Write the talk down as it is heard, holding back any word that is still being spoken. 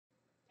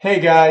Hey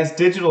guys,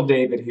 Digital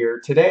David here.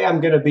 Today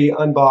I'm going to be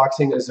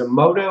unboxing a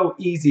Zmodo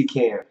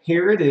EZCam.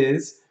 Here it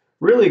is.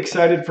 Really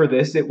excited for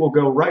this. It will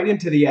go right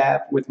into the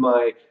app with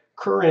my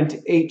current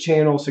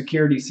 8-channel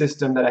security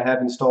system that I have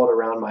installed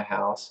around my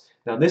house.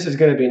 Now this is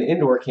going to be an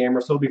indoor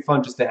camera, so it'll be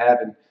fun just to have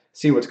and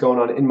see what's going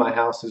on in my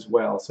house as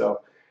well.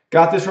 So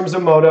got this from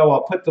Zmodo.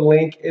 I'll put the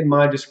link in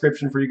my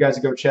description for you guys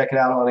to go check it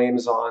out on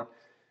Amazon.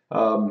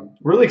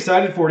 Really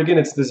excited for it. Again,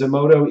 it's the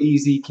Zmodo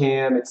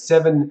EZCam. It's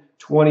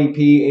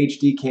 720p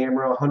HD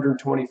camera,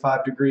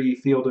 125-degree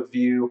field of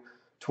view,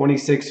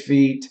 26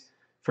 feet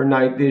for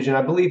night vision.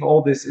 I believe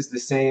all this is the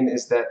same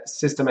as that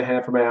system I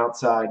have for my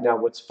outside. Now,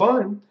 what's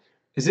fun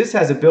is this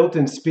has a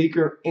built-in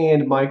speaker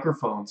and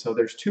microphone, so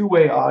there's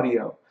two-way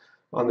audio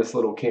on this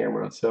little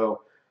camera.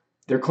 So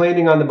they're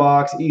claiming on the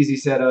box, easy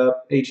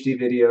setup, HD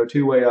video,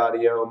 two-way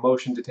audio,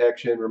 motion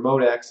detection,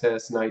 remote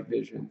access, night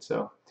vision.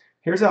 So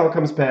here's how it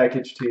comes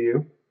packaged to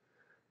you.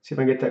 See if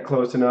I can get that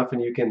close enough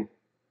and you can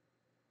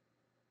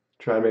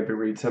try and maybe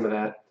read some of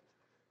that.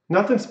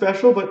 Nothing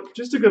special, but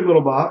just a good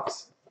little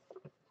box.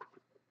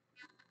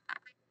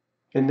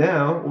 And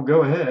now we'll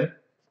go ahead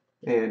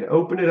and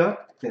open it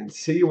up and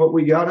see what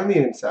we got on the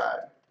inside.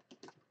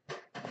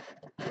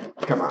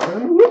 Come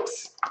on,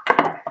 whoops.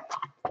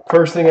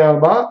 First thing out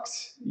of the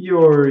box,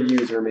 your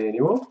user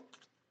manual.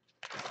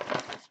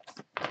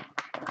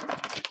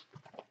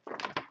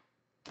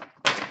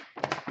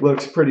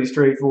 Looks pretty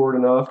straightforward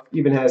enough.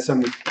 Even has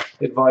some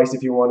advice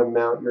if you want to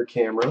mount your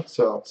camera,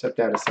 so set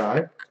that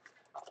aside.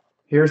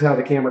 Here's how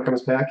the camera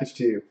comes packaged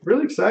to you.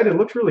 Really excited,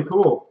 looks really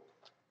cool.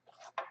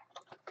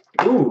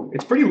 Ooh,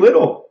 it's pretty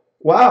little.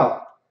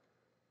 Wow.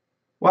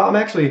 Wow, I'm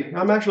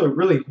actually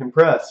really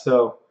impressed.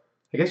 So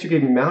I guess you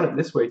could even mount it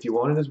this way if you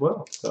wanted as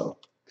well. So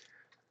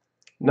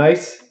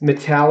nice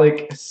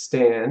metallic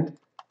stand.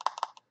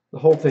 The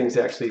whole thing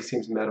actually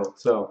seems metal.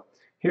 So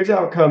here's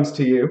how it comes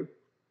to you,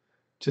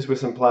 just with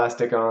some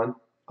plastic on.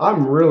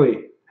 I'm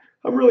really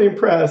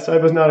impressed. I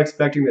was not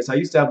expecting this. I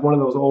used to have one of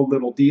those old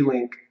little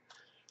D-Link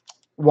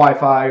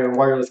Wi-Fi or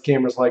wireless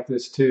cameras like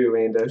this too,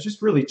 and it's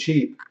just really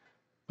cheap.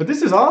 But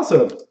this is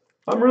awesome.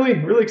 I'm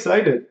really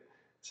excited.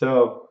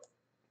 So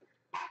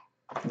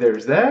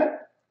there's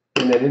that.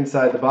 And then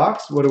inside the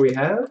box, what do we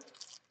have?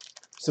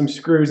 Some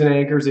screws and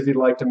anchors if you'd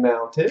like to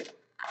mount it.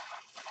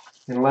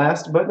 And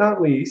last but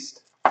not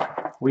least,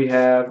 we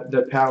have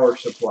the power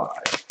supply,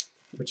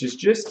 which is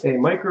just a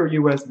micro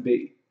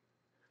USB.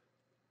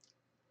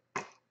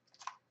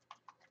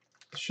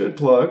 Should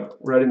plug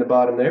right in the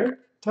bottom there.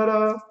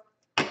 Ta-da!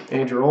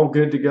 And you're all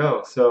good to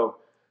go. So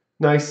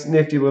nice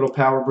nifty little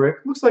power brick.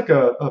 Looks like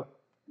a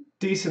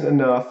decent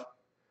enough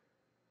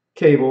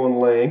cable in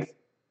length.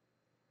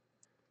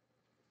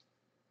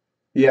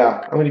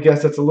 Yeah, I'm going to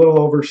guess that's a little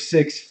over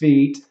 6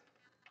 feet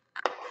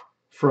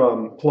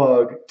from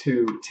plug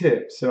to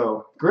tip.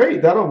 So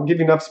great, that'll give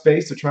you enough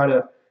space to try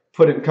to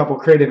put it in a couple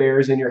creative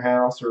areas in your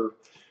house, or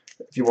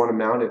if you want to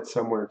mount it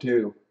somewhere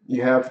too.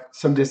 You have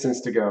some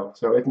distance to go.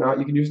 So if not,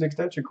 you can use an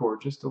extension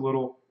cord, just a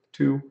little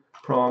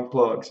 2-prong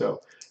plug. So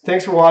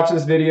thanks for watching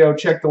this video.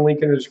 Check the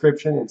link in the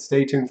description and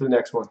stay tuned for the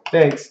next one.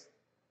 Thanks.